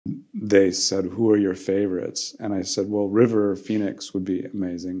they said, who are your favorites? And I said, well, River Phoenix would be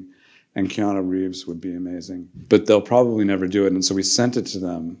amazing, and Keanu Reeves would be amazing. But they'll probably never do it. And so we sent it to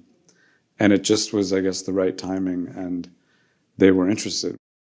them, and it just was, I guess, the right timing, and they were interested.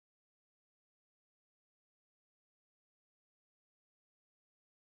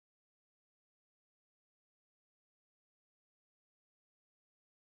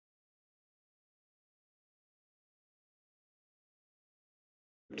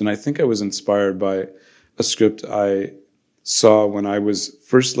 And I think I was inspired by a script I saw when I was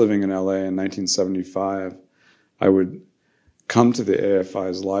first living in LA in 1975. I would come to the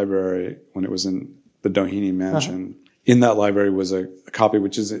AFI's library when it was in the Doheny Mansion. In that library was a copy,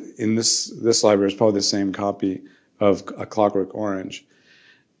 which is in this library is probably the same copy of A Clockwork Orange.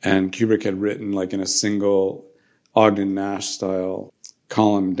 And Kubrick had written, like, in a single Ogden Nash style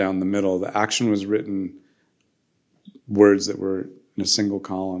column down the middle. The action was written words that were in a single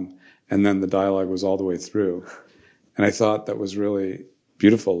column, and then the dialogue was all the way through. And I thought that was really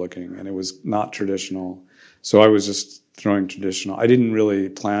beautiful looking, and it was not traditional. So I was just throwing traditional. I didn't really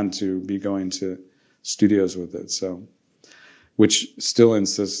plan to be going to studios with it, so, which still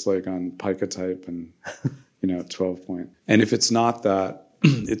insists like on pica type and 12 point. And if it's not that,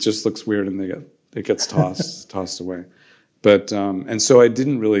 it just looks weird, and it gets tossed away. But and so I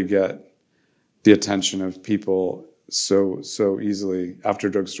didn't really get the attention of people so easily after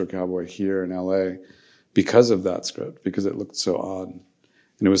Drugstore Cowboy here in LA because of that script, because it looked so odd.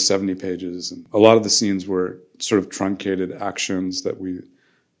 And it was 70 pages, and a lot of the scenes were sort of truncated actions that we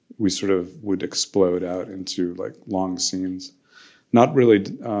sort of would explode out into like long scenes. Not really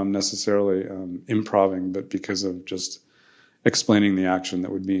necessarily improving, but because of just explaining the action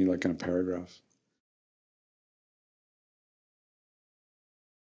that would be like in a paragraph.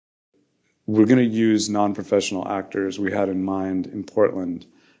 We're going to use non-professional actors we had in mind in Portland,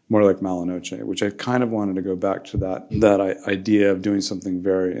 more like Malinoche, which I kind of wanted to go back to that idea of doing something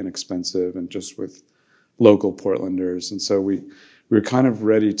very inexpensive and just with local Portlanders. And so we were kind of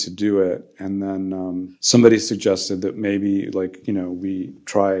ready to do it. And then somebody suggested that maybe we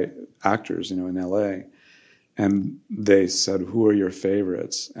try actors, in LA. And they said, who are your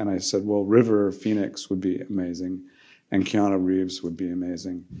favorites? And I said, well, River Phoenix would be amazing, and Keanu Reeves would be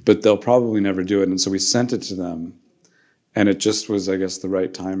amazing. But they'll probably never do it. And so we sent it to them, and it just was, I guess, the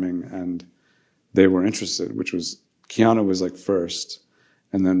right timing, and they were interested, which was, Keanu was like first,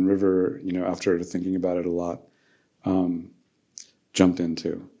 and then River, after thinking about it a lot, jumped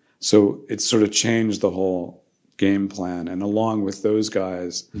into. So it sort of changed the whole game plan. And along with those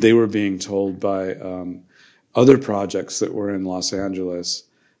guys, they were being told by other projects that were in Los Angeles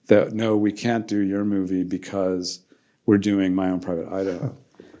that, no, we can't do your movie because we're doing My Own Private Idaho.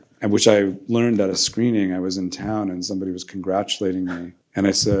 And which I learned at a screening. I was in town and somebody was congratulating me. And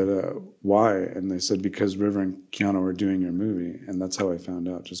I said, why? And they said, because River and Keanu are doing your movie. And that's how I found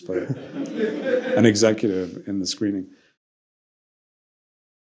out, just by an executive in the screening.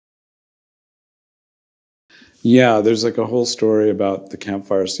 Yeah, there's like a whole story about the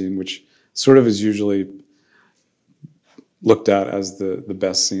campfire scene, which sort of is usually looked at as the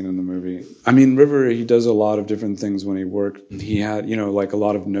best scene in the movie. I mean, River, he does a lot of different things when he worked. He had, like a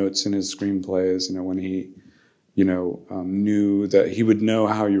lot of notes in his screenplays, when he, knew that he would know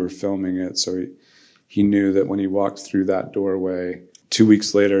how you were filming it. So he knew that when he walked through that doorway, 2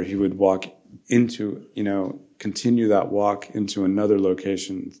 weeks later, he would walk into, continue that walk into another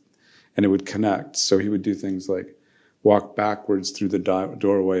location, and it would connect. So he would do things like walk backwards through the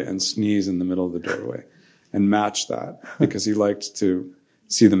doorway and sneeze in the middle of the doorway and match that, because he liked to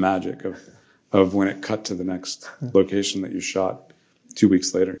see the magic of when it cut to the next location that you shot 2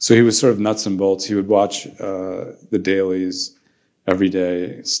 weeks later. So he was sort of nuts and bolts. He would watch the dailies every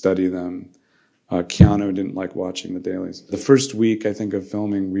day, study them. Keanu didn't like watching the dailies. The first week, I think, of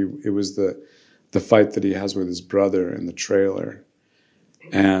filming, it was the fight that he has with his brother in the trailer.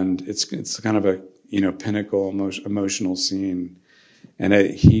 And it's kind of a, pinnacle emotional scene. And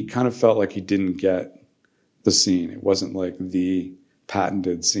he kind of felt like he didn't get the scene. It wasn't like the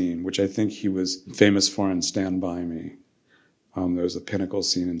patented scene, which I think he was famous for in Stand By Me. There was a pinnacle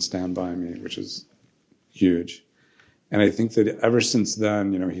scene in Stand By Me, which is huge. And I think that ever since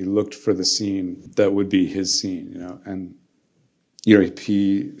then, he looked for the scene that would be his scene, and,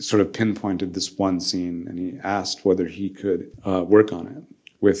 he sort of pinpointed this one scene, and he asked whether he could work on it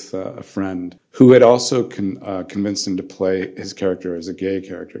with a friend who had also convinced him to play his character as a gay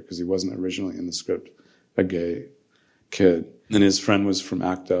character, because he wasn't originally in the script a gay kid. And his friend was from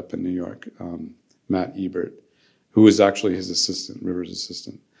ACT UP in New York, Matt Ebert, who was actually his assistant, River's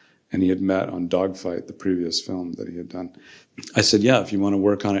assistant. and he had met on Dogfight, the previous film that he had done. I said, yeah, if you want to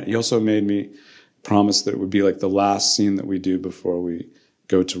work on it. He also made me promise that it would be like the last scene that we do before we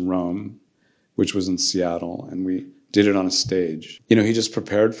go to Rome, which was in Seattle, and we did it on a stage. You know, he just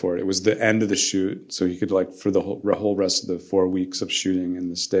prepared for it. It was the end of the shoot, so he could, like, for the whole rest of the 4 weeks of shooting in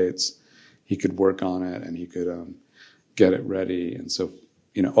the States, he could work on it and he could get it ready. And so,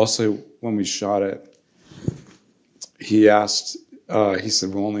 you know, also when we shot it, he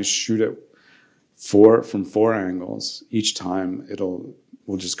said, we'll only shoot it from 4 angles. Each time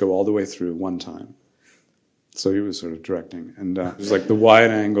we'll just go all the way through one time. So he was sort of directing. And it was like the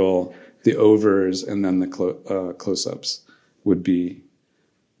wide angle, the overs, and then the close-ups would be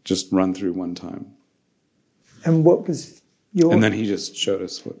just run through one time. And what was your... And then he just showed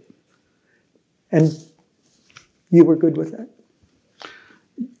us what... And you were good with that?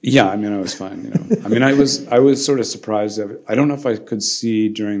 Yeah, I mean, I was fine, you know. I mean, I was sort of surprised. I don't know if I could see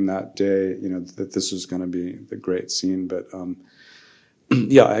during that day, you know, that this was going to be the great scene, but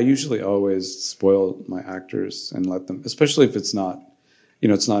yeah, I usually always spoil my actors and let them, especially if it's not, you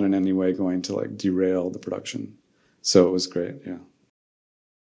know, it's not in any way going to, like, derail the production. So it was great, yeah.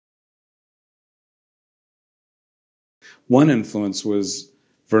 One influence was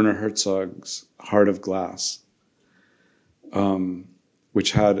Werner Herzog's Heart of Glass,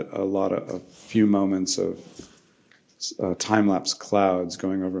 which had a few moments of time-lapse clouds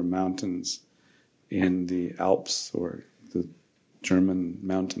going over mountains in the Alps or the German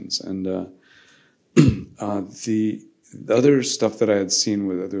mountains. And the other stuff that I had seen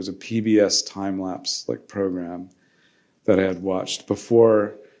there was a PBS time-lapse, like, program that I had watched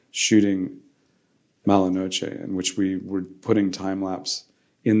before shooting Malinoche, in which we were putting time-lapse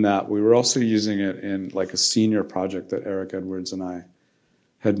in that. We were also using it in, like, a senior project that Eric Edwards and I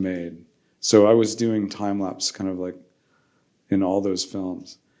had made. So I was doing time-lapse kind of like in all those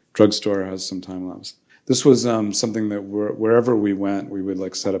films. Drugstore has some time-lapse. This was something that wherever we went, we would,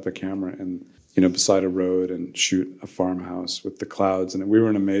 like, set up a camera and, you know, beside a road and shoot a farmhouse with the clouds. And we were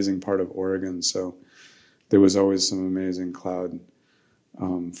an amazing part of Oregon, so there was always some amazing cloud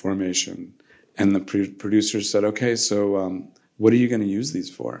formation. And the producers said, okay, so what are you going to use these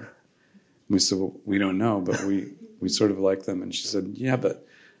for? And we said, well, we don't know, but we sort of like them. And she said, yeah, but,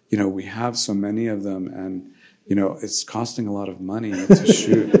 you know, we have so many of them, and, you know, it's costing a lot of money to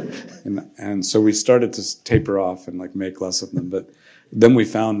shoot. And so we started to taper off and, like, make less of them. But then we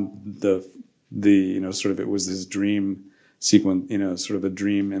found the you know, sort of, it was this dream sequence, you know, sort of a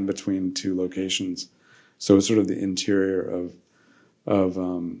dream in between 2 locations. So it was sort of the interior of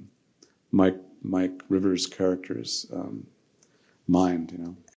Mike Rivers' character's mind, you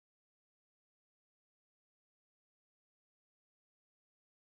know.